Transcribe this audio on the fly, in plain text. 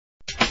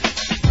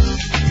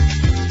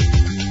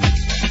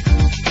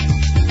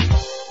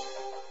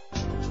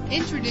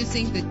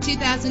Introducing the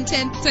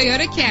 2010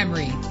 Toyota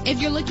Camry.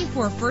 If you're looking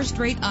for a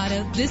first-rate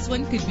auto, this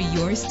one could be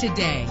yours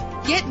today.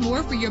 Get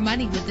more for your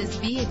money with this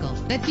vehicle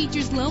that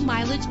features low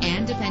mileage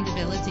and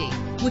dependability.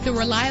 With a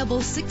reliable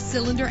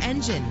 6-cylinder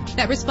engine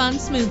that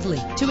responds smoothly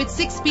to its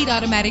 6-speed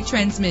automatic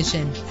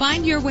transmission.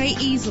 Find your way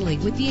easily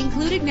with the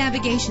included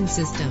navigation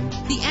system.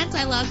 The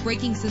anti-lock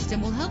braking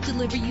system will help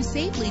deliver you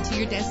safely to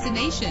your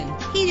destination.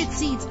 Heated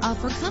seats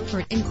offer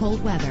comfort in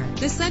cold weather.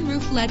 The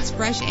sunroof lets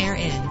fresh air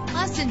in.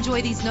 Plus,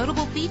 enjoy these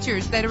notable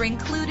features that are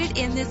included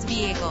in this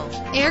vehicle: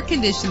 air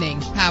conditioning,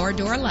 power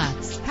door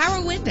locks,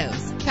 power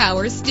windows,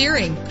 power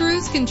steering,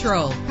 cruise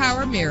control,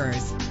 power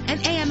mirrors, an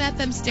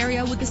AM/FM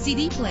stereo with a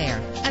CD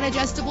player, an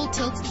adjustable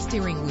tilt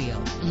steering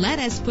wheel. Let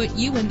us put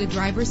you in the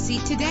driver's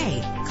seat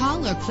today.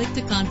 Call or click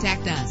to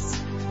contact us.